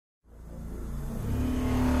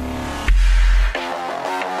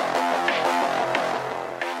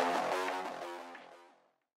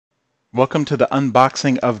Welcome to the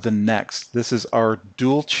unboxing of the NExT. This is our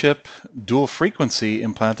dual chip, dual frequency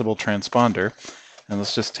implantable transponder. And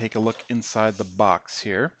let's just take a look inside the box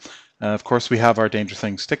here. Of course, we have our Danger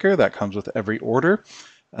Thing sticker that comes with every order.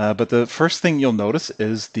 But the first thing you'll notice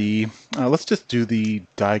is let's just do the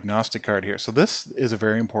diagnostic card here. So this is a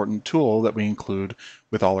very important tool that we include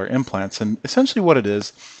with all our implants. And essentially what it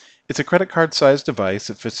is, it's a credit card sized device.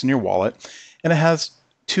 It fits in your wallet and it has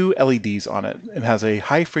two LEDs on it. It has a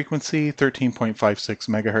high frequency 13.56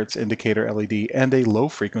 megahertz indicator LED and a low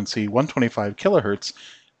frequency 125 kilohertz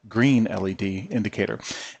green LED indicator.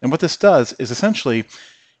 And what this does is essentially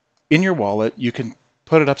in your wallet, you can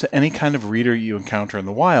put it up to any kind of reader you encounter in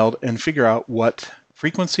the wild and figure out what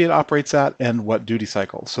frequency it operates at and what duty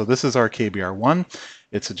cycle. So this is our KBR1.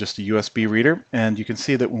 It's just a USB reader, and you can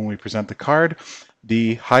see that when we present the card,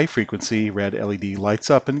 the high frequency red LED lights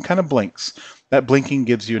up and kind of blinks. That blinking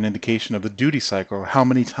gives you an indication of the duty cycle, how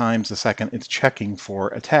many times a second it's checking for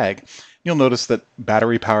a tag. You'll notice that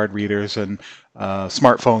battery-powered readers and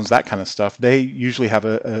smartphones, that kind of stuff, they usually have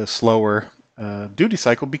a slower duty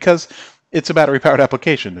cycle because it's a battery-powered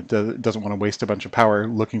application. It doesn't want to waste a bunch of power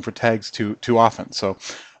looking for tags too often. So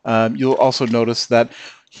you'll also notice that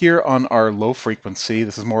here on our low frequency,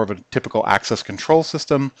 this is more of a typical access control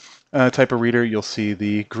system type of reader, you'll see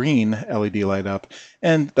the green LED light up,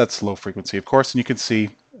 and that's low frequency, of course, and you can see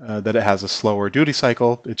that it has a slower duty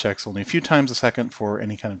cycle. It checks only a few times a second for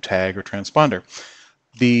any kind of tag or transponder.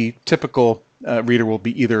 The typical reader will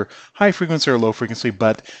be either high frequency or low frequency,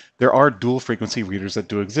 but there are dual frequency readers that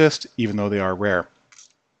do exist, even though they are rare.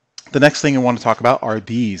 The next thing I want to talk about are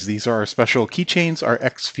these. These are our special keychains, our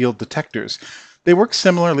X field detectors. They work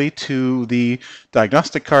similarly to the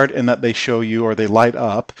diagnostic card in that they show you, or they light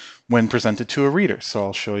up when presented to a reader. So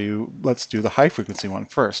I'll show you, let's do the high frequency one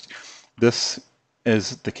first. This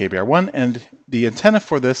is the KBR1, and the antenna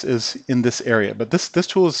for this is in this area. But this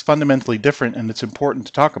tool is fundamentally different, and it's important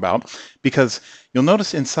to talk about because you'll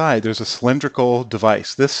notice inside there's a cylindrical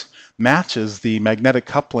device. This matches the magnetic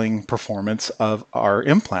coupling performance of our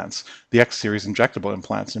implants, the X series injectable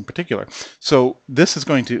implants in particular. So this is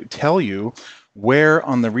going to tell you where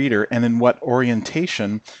on the reader and in what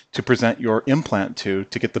orientation to present your implant to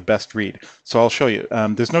get the best read. So I'll show you.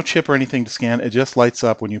 There's no chip or anything to scan. It just lights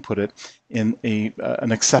up when you put it in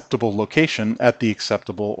an acceptable location at the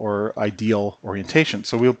acceptable or ideal orientation.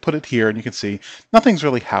 So we'll put it here, and you can see nothing's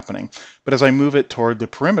really happening. But as I move it toward the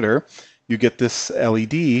perimeter, you get this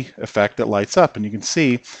LED effect that lights up, and you can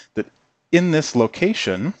see that in this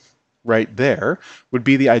location right there would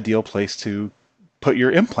be the ideal place to put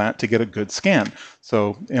your implant to get a good scan.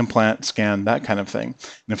 So implant, scan, that kind of thing.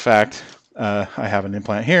 And in fact, I have an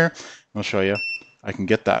implant here. I'll show you. I can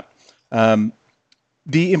get that.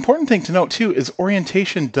 The important thing to note too is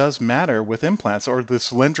orientation does matter with implants, or the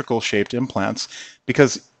cylindrical shaped implants,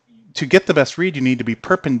 because to get the best read, you need to be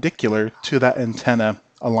perpendicular to that antenna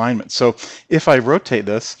alignment. So if I rotate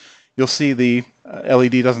this, you'll see the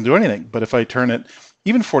LED doesn't do anything. But if I turn it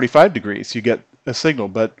even 45 degrees, you get a signal,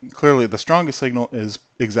 but clearly the strongest signal is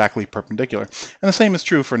exactly perpendicular. And the same is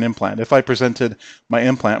true for an implant. If I presented my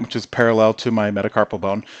implant, which is parallel to my metacarpal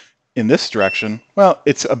bone, in this direction, well,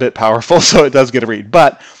 it's a bit powerful, so it does get a read.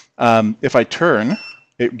 But if I turn,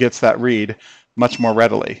 it gets that read much more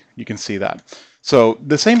readily. You can see that. So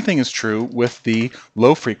the same thing is true with the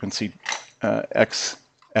low frequency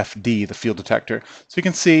XFD, the field detector. So you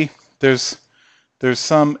can see there's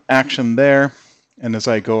some action there, and as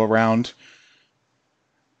I go around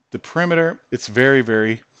the perimeter, it's very,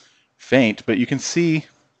 very faint, but you can see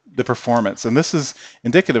the performance. And this is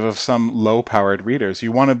indicative of some low-powered readers.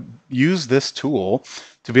 You want to use this tool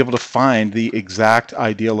to be able to find the exact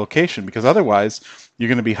ideal location, because otherwise you're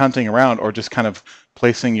going to be hunting around or just kind of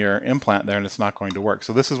placing your implant there and it's not going to work.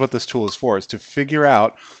 So this is what this tool is for, is to figure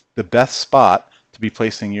out the best spot to be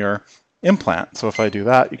placing your implant. So if I do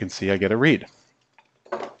that, you can see I get a read.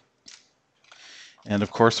 And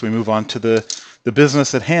of course we move on to the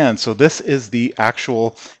business at hand. So this is the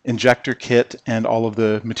actual injector kit and all of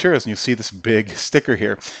the materials. And you see this big sticker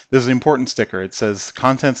here. This is an important sticker. It says,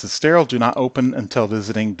 "Contents is sterile, do not open until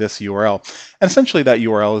visiting this URL." And essentially that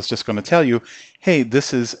URL is just going to tell you, hey,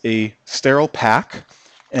 this is a sterile pack,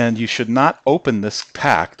 and you should not open this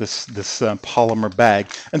pack, this polymer bag,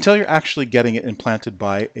 until you're actually getting it implanted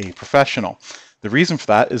by a professional. The reason for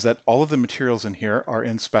that is that all of the materials in here are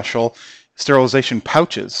in special sterilization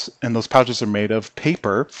pouches, and those pouches are made of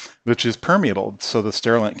paper, which is permeable, so the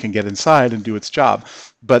sterilant can get inside and do its job.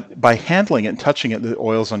 But by handling it and touching it, the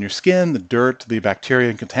oils on your skin, the dirt, the bacteria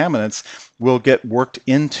and contaminants will get worked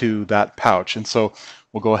into that pouch. And so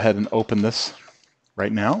we'll go ahead and open this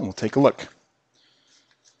right now, and we'll take a look.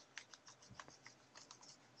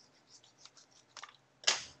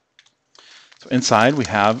 Inside we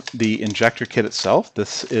have the injector kit itself.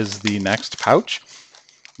 This is the NExT pouch.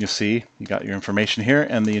 You see, you got your information here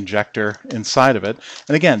and the injector inside of it.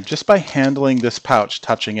 And again, just by handling this pouch,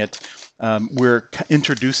 touching it, we're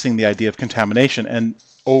introducing the idea of contamination. And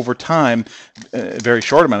over time, a very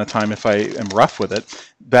short amount of time, if I am rough with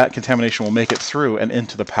it, that contamination will make it through and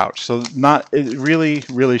into the pouch. So it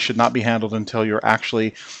really should not be handled until you're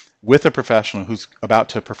actually with a professional who's about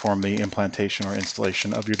to perform the implantation or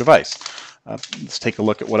installation of your device. Let's take a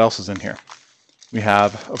look at what else is in here. We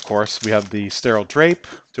have, of course, we have the sterile drape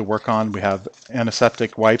to work on. We have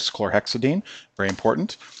antiseptic wipes, chlorhexidine, very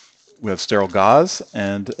important. We have sterile gauze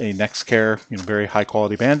and a NextCare, very high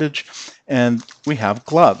quality bandage. And we have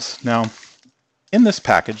gloves. Now, in this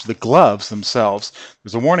package, the gloves themselves,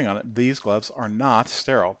 there's a warning on it. These gloves are not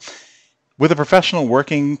sterile. With a professional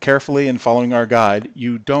working carefully and following our guide,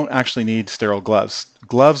 you don't actually need sterile gloves.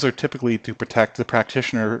 Gloves are typically to protect the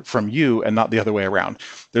practitioner from you and not the other way around.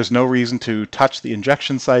 There's no reason to touch the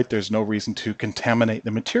injection site. There's no reason to contaminate the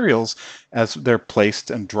materials as they're placed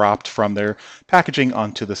and dropped from their packaging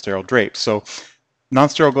onto the sterile drape. So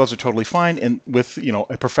non-sterile gloves are totally fine, and with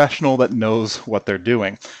a professional that knows what they're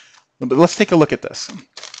doing. But let's take a look at this.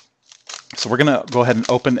 So we're going to go ahead and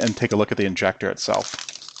open and take a look at the injector itself.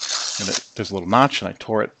 And there's a little notch, and I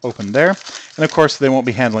tore it open there. And of course, they won't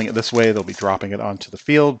be handling it this way. They'll be dropping it onto the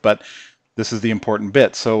field, but this is the important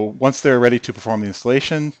bit. So once they're ready to perform the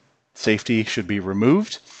installation, safety should be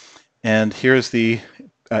removed. And here's the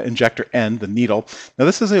injector end, the needle. Now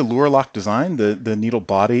this is a lure lock design. The needle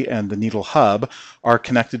body and the needle hub are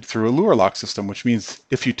connected through a lure lock system, which means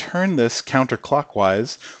if you turn this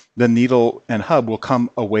counterclockwise, the needle and hub will come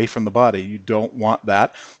away from the body. You don't want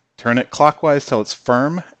that. Turn it clockwise till it's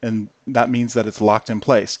firm, and that means that it's locked in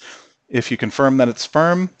place. If you confirm that it's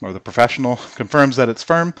firm, or the professional confirms that it's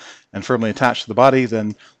firm and firmly attached to the body,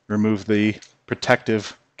 then remove the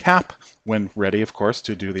protective cap when ready, of course,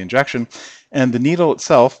 to do the injection. And the needle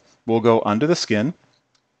itself will go under the skin.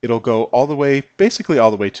 It'll go all the way, basically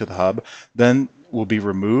all the way to the hub, then will be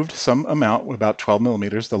removed some amount, about 12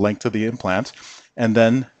 millimeters, the length of the implant, and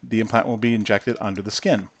then the implant will be injected under the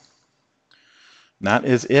skin. And that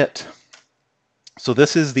is it. So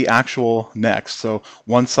this is the actual NExT. So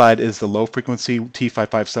one side is the low frequency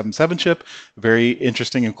T5577 chip, very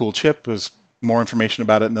interesting and cool chip. There's more information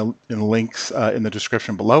about it in the links in the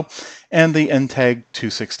description below. And the NTAG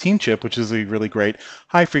 216 chip, which is a really great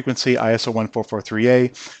high frequency ISO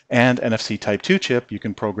 1443A and NFC Type 2 chip you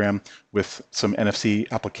can program with some NFC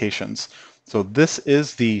applications. So this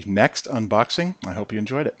is the NExT unboxing. I hope you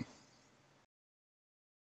enjoyed it.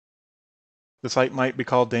 The site might be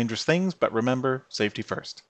called Dangerous Things, but remember, safety first.